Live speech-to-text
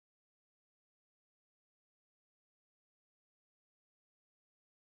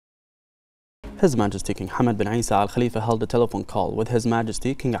His Majesty King Hamad bin Isa Al Khalifa held a telephone call with His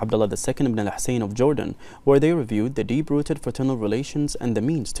Majesty King Abdullah II ibn al-Hussein of Jordan, where they reviewed the deep-rooted fraternal relations and the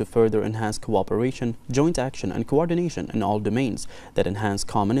means to further enhance cooperation, joint action and coordination in all domains that enhance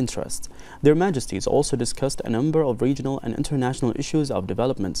common interests. Their Majesties also discussed a number of regional and international issues of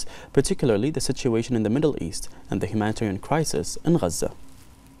developments, particularly the situation in the Middle East and the humanitarian crisis in Gaza.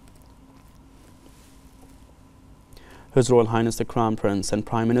 His Royal Highness the Crown Prince and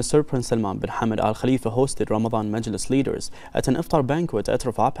Prime Minister Prince Salman bin Hamad Al Khalifa hosted Ramadan Majlis leaders at an iftar banquet at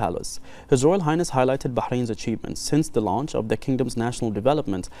Rafah Palace. His Royal Highness highlighted Bahrain's achievements since the launch of the kingdom's national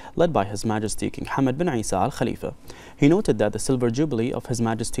development led by His Majesty King Hamad bin Isa Al Khalifa. He noted that the Silver Jubilee of His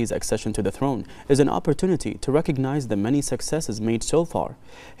Majesty's accession to the throne is an opportunity to recognize the many successes made so far.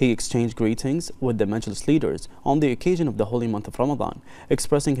 He exchanged greetings with the Majlis leaders on the occasion of the holy month of Ramadan,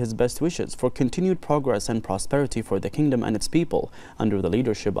 expressing his best wishes for continued progress and prosperity for the kingdom and its people under the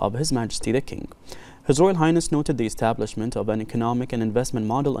leadership of His Majesty the King. His Royal Highness noted the establishment of an economic and investment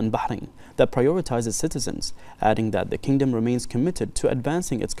model in Bahrain that prioritizes citizens, adding that the kingdom remains committed to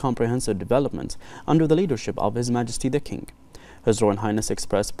advancing its comprehensive development under the leadership of His Majesty the King. His Royal Highness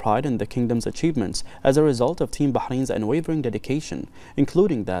expressed pride in the kingdom's achievements as a result of Team Bahrain's unwavering dedication,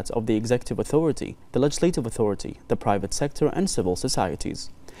 including that of the executive authority, the legislative authority, the private sector and civil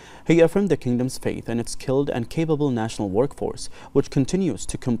societies. He affirmed the kingdom's faith in its skilled and capable national workforce, which continues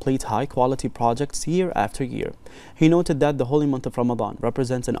to complete high-quality projects year after year. He noted that the holy month of Ramadan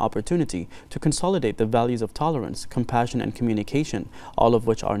represents an opportunity to consolidate the values of tolerance, compassion and communication, all of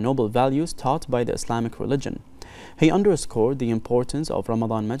which are noble values taught by the Islamic religion. He underscored the importance of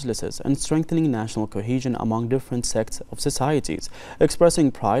Ramadan Majlises in strengthening national cohesion among different sects of societies,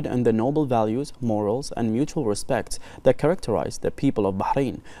 expressing pride in the noble values, morals, and mutual respect that characterize the people of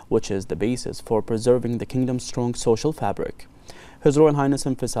Bahrain, which is the basis for preserving the kingdom's strong social fabric. His Royal Highness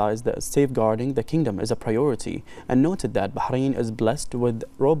emphasized that safeguarding the kingdom is a priority and noted that Bahrain is blessed with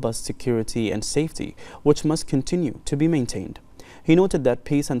robust security and safety, which must continue to be maintained. He noted that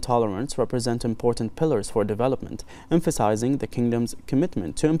peace and tolerance represent important pillars for development, emphasizing the kingdom's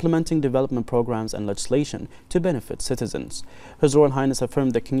commitment to implementing development programs and legislation to benefit citizens. His Royal Highness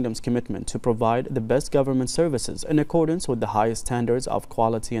affirmed the kingdom's commitment to provide the best government services in accordance with the highest standards of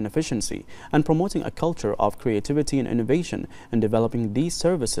quality and efficiency, and promoting a culture of creativity and innovation in developing these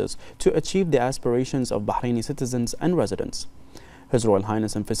services to achieve the aspirations of Bahraini citizens and residents. His Royal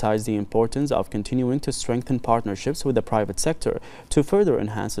Highness emphasized the importance of continuing to strengthen partnerships with the private sector to further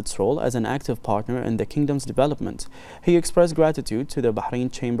enhance its role as an active partner in the kingdom's development. He expressed gratitude to the Bahrain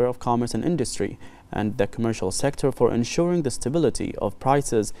Chamber of Commerce and Industry and the commercial sector for ensuring the stability of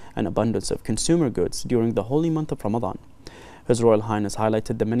prices and abundance of consumer goods during the holy month of Ramadan. His Royal Highness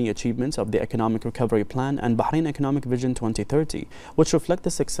highlighted the many achievements of the Economic Recovery Plan and Bahrain Economic Vision 2030, which reflect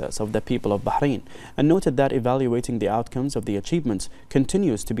the success of the people of Bahrain, and noted that evaluating the outcomes of the achievements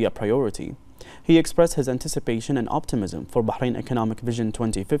continues to be a priority. He expressed his anticipation and optimism for Bahrain Economic Vision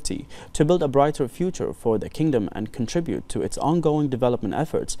 2050 to build a brighter future for the kingdom and contribute to its ongoing development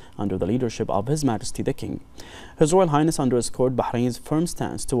efforts under the leadership of His Majesty the King. His Royal Highness underscored Bahrain's firm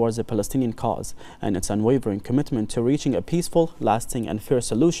stance towards the Palestinian cause and its unwavering commitment to reaching a peaceful, lasting and fair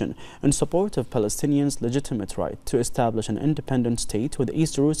solution in support of Palestinians' legitimate right to establish an independent state with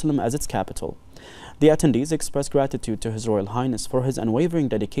East Jerusalem as its capital. The attendees expressed gratitude to His Royal Highness for his unwavering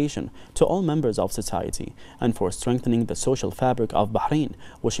dedication to all members of society and for strengthening the social fabric of Bahrain,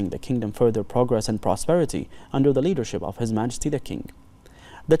 wishing the kingdom further progress and prosperity under the leadership of His Majesty the King.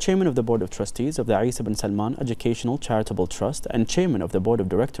 The Chairman of the Board of Trustees of the Isa bin Salman Educational Charitable Trust and Chairman of the Board of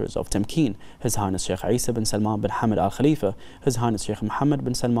Directors of Tamkeen, His Highness Sheikh Isa bin Salman bin Hamad Al Khalifa, His Highness Sheikh Mohammed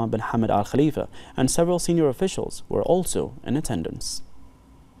bin Salman bin Hamad Al Khalifa, and several senior officials were also in attendance.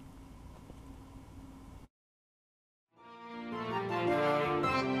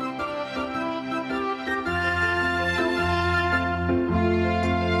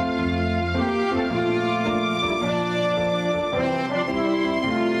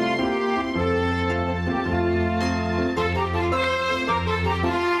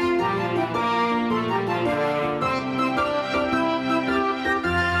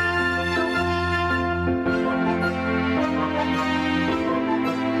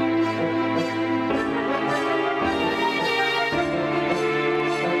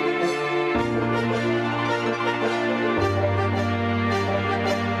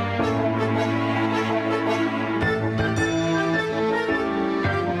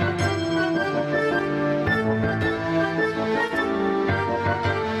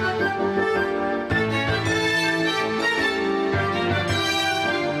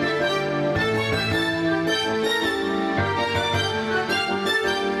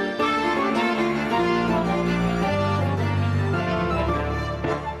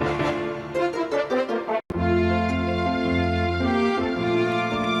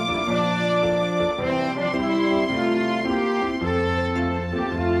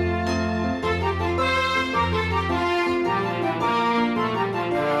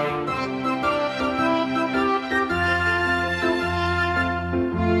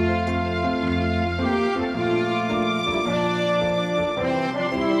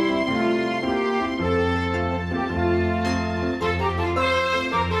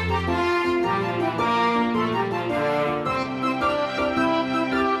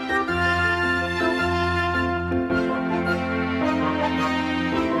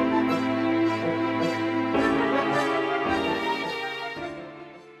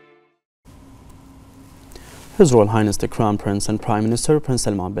 His Royal Highness the Crown Prince and Prime Minister Prince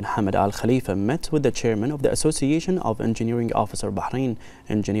Salman bin Hamad Al Khalifa met with the chairman of the Association of Engineering Officer Bahrain,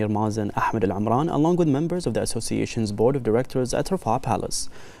 Engineer Mazen Ahmed Al Amran, along with members of the association's board of directors at Rafah Palace.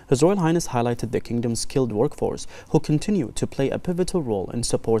 His Royal Highness highlighted the kingdom's skilled workforce, who continue to play a pivotal role in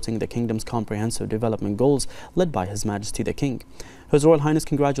supporting the kingdom's comprehensive development goals led by His Majesty the King. His Royal Highness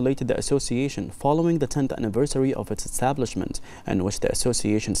congratulated the association following the 10th anniversary of its establishment and wished the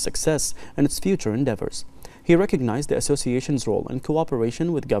association's success in its future endeavors. He recognized the association's role in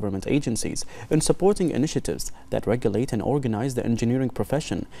cooperation with government agencies in supporting initiatives that regulate and organize the engineering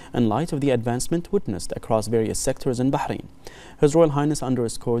profession in light of the advancement witnessed across various sectors in Bahrain. His Royal Highness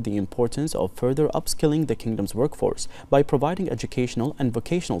underscored the importance of further upskilling the kingdom's workforce by providing educational and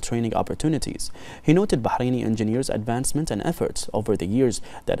vocational training opportunities. He noted Bahraini engineers' advancement and efforts over the years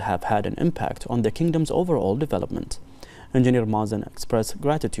that have had an impact on the kingdom's overall development. Engineer Mazen expressed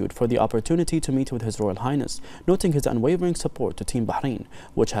gratitude for the opportunity to meet with His Royal Highness, noting his unwavering support to Team Bahrain,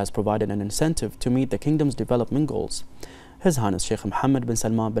 which has provided an incentive to meet the kingdom's development goals. His Highness Sheikh Mohammed bin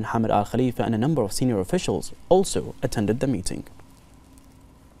Salman bin Hamad Al Khalifa and a number of senior officials also attended the meeting.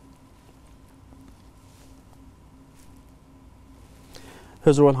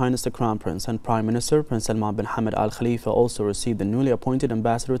 His Royal Highness the Crown Prince and Prime Minister Prince Salman bin Hamad Al Khalifa also received the newly appointed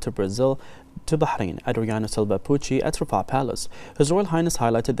ambassador to Brazil to Bahrain, Adriano Silva Pucci, at Rafah Palace. His Royal Highness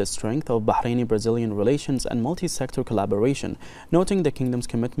highlighted the strength of Bahraini-Brazilian relations and multi-sector collaboration, noting the kingdom's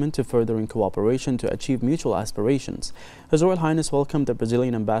commitment to furthering cooperation to achieve mutual aspirations. His Royal Highness welcomed the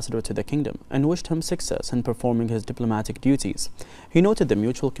Brazilian ambassador to the kingdom and wished him success in performing his diplomatic duties. He noted the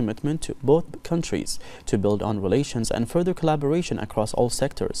mutual commitment to both countries to build on relations and further collaboration across all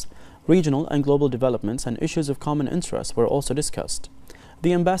sectors. Regional and global developments and issues of common interest were also discussed.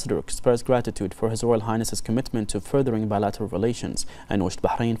 The ambassador expressed gratitude for His Royal Highness's commitment to furthering bilateral relations and wished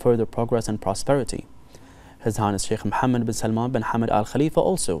Bahrain further progress and prosperity. His Highness Sheikh Mohammed bin Salman bin Hamad Al Khalifa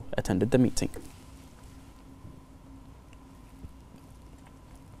also attended the meeting.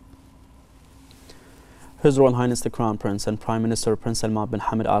 His Royal Highness the Crown Prince and Prime Minister Prince Salman bin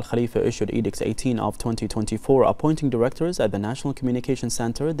Hamad Al Khalifa issued Edicts 18 of 2024 appointing directors at the National Communication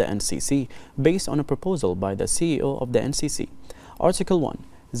Center, the NCC, based on a proposal by the CEO of the NCC. Article 1.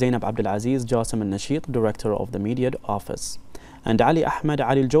 Zainab Abdulaziz Jassim al-Nasheed, Director of the Media Office, and Ali Ahmed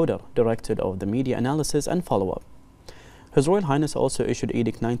Ali al-Jodar, Director of the Media Analysis and Follow-up. His Royal Highness also issued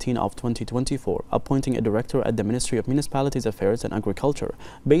Edict 19 of 2024, appointing a director at the Ministry of Municipalities Affairs and Agriculture,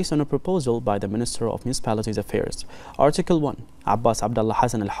 based on a proposal by the Minister of Municipalities Affairs. Article 1. Abbas Abdullah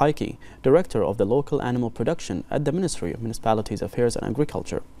Hassan al-Haiki, Director of the Local Animal Production at the Ministry of Municipalities Affairs and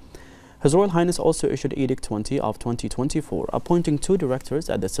Agriculture. His Royal Highness also issued Edict 20 of 2024, appointing 2 directors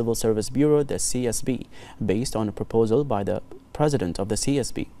at the Civil Service Bureau, the CSB, based on a proposal by the President of the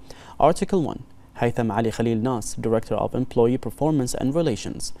CSB. Article 1. Haytham Ali Khalil Nas, Director of Employee Performance and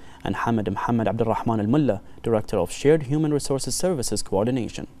Relations, and Hamad Muhammad Abdurrahman Al-Mullah, Director of Shared Human Resources Services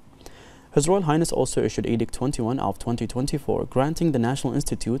Coordination. His Royal Highness also issued Edict 21 of 2024, granting the National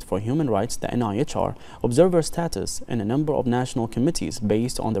Institute for Human Rights, the NIHR, observer status in a number of national committees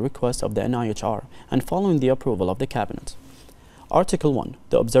based on the request of the NIHR and following the approval of the Cabinet. Article 1.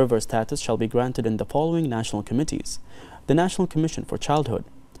 The observer status shall be granted in the following national committees: the National Commission for Childhood,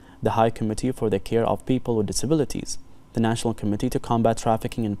 the High Committee for the Care of People with Disabilities, the National Committee to Combat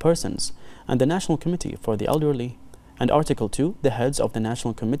Trafficking in Persons, and the National Committee for the Elderly. And Article 2, the heads of the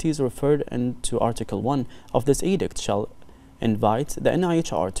national committees referred into Article 1 of this edict shall invite the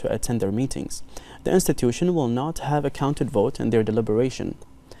NIHR to attend their meetings. The institution will not have a counted vote in their deliberation.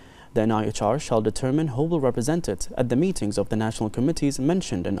 The NIHR shall determine who will represent it at the meetings of the national committees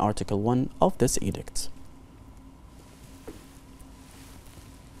mentioned in Article 1 of this edict.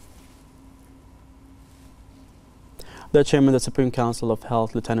 The Chairman of the Supreme Council of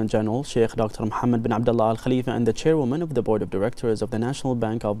Health, Lieutenant General Sheikh Dr. Mohammed bin Abdullah Al Khalifa, and the Chairwoman of the Board of Directors of the National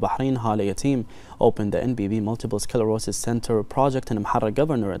Bank of Bahrain, Hala Yatim, opened the NBB Multiple Sclerosis Center project in Muharrar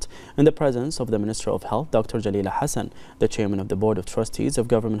Governorate in the presence of the Minister of Health, Dr. Jalila Hassan, the Chairman of the Board of Trustees of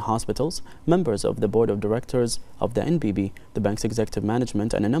Government Hospitals, members of the Board of Directors of the NBB, the bank's executive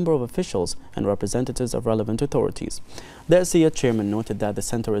management, and a number of officials and representatives of relevant authorities. The SCA Chairman noted that the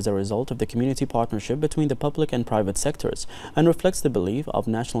center is a result of the community partnership between the public and private sector and reflects the belief of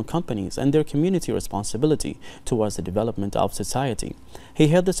national companies and their community responsibility towards the development of society. He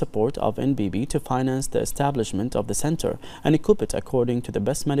hailed the support of NBB to finance the establishment of the center and equip it according to the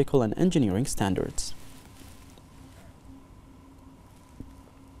best medical and engineering standards.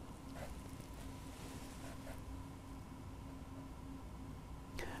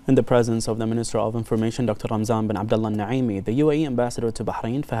 In the presence of the Minister of Information, Dr. Ramzan bin Abdullah Naimi, the UAE ambassador to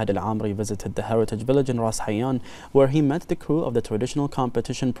Bahrain, Fahad Al Amri, visited the heritage village in Ras Hayyan, where he met the crew of the traditional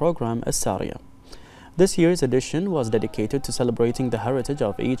competition program As-Sariya. This year's edition was dedicated to celebrating the heritage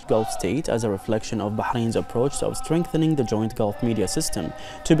of each Gulf state as a reflection of Bahrain's approach of strengthening the joint Gulf media system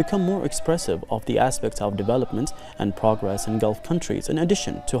to become more expressive of the aspects of development and progress in Gulf countries, in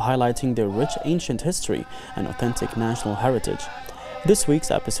addition to highlighting their rich ancient history and authentic national heritage. This week's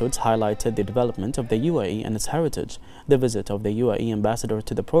episodes highlighted the development of the UAE and its heritage. The visit of the UAE ambassador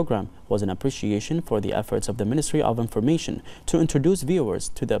to the program was an appreciation for the efforts of the Ministry of Information to introduce viewers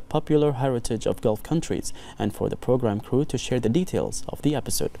to the popular heritage of Gulf countries and for the program crew to share the details of the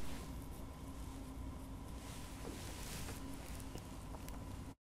episode.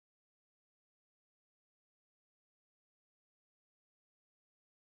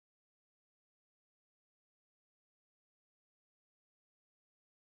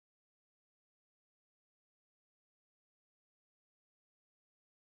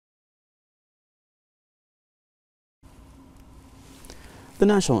 The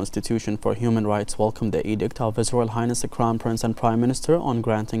National Institution for Human Rights welcomed the edict of His Royal Highness the Crown Prince and Prime Minister on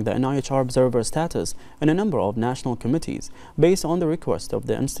granting the NIHR observer status in a number of national committees based on the request of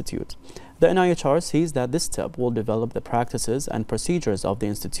the Institute. The NIHR sees that this step will develop the practices and procedures of the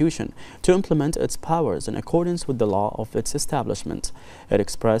institution to implement its powers in accordance with the law of its establishment. It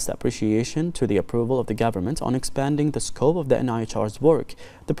expressed appreciation to the approval of the government on expanding the scope of the NIHR's work.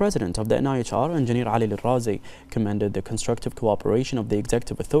 The President of the NIHR, Engineer Ali Al-Razi, commended the constructive cooperation of the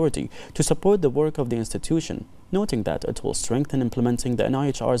Executive Authority to support the work of the institution, noting that it will strengthen implementing the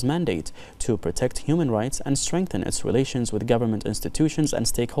NIHR's mandate to protect human rights and strengthen its relations with government institutions and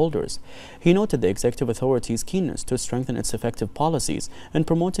stakeholders. He noted the Executive Authority's keenness to strengthen its effective policies in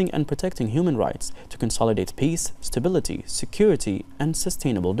promoting and protecting human rights to consolidate peace, stability, security, and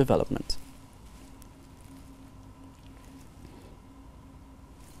sustainable development.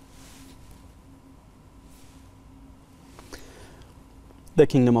 The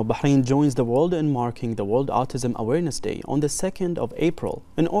Kingdom of Bahrain joins the world in marking the World Autism Awareness Day on the 2nd of April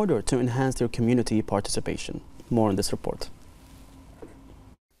in order to enhance their community participation. More in this report.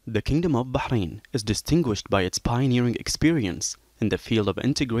 The Kingdom of Bahrain is distinguished by its pioneering experience in the field of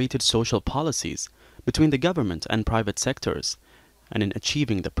integrated social policies between the government and private sectors, and in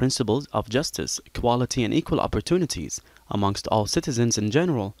achieving the principles of justice, equality, and equal opportunities amongst all citizens in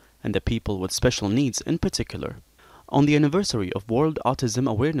general and the people with special needs in particular. On the anniversary of World Autism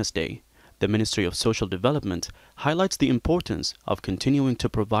Awareness Day, the Ministry of Social Development highlights the importance of continuing to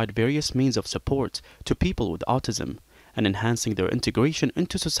provide various means of support to people with autism and enhancing their integration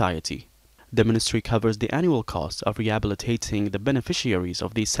into society. The Ministry covers the annual costs of rehabilitating the beneficiaries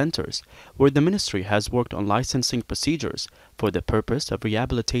of these centers, where the Ministry has worked on licensing procedures for the purpose of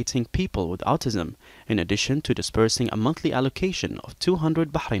rehabilitating people with autism, in addition to dispersing a monthly allocation of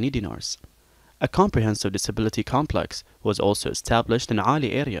 200 Bahraini dinars. A comprehensive disability complex was also established in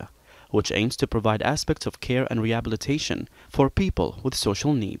Ali area, which aims to provide aspects of care and rehabilitation for people with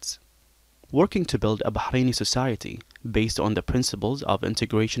social needs. Working to build a Bahraini society based on the principles of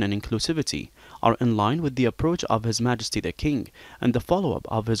integration and inclusivity are in line with the approach of His Majesty the King and the follow-up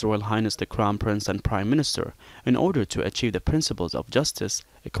of His Royal Highness the Crown Prince and Prime Minister in order to achieve the principles of justice,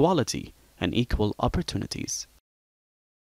 equality, and equal opportunities.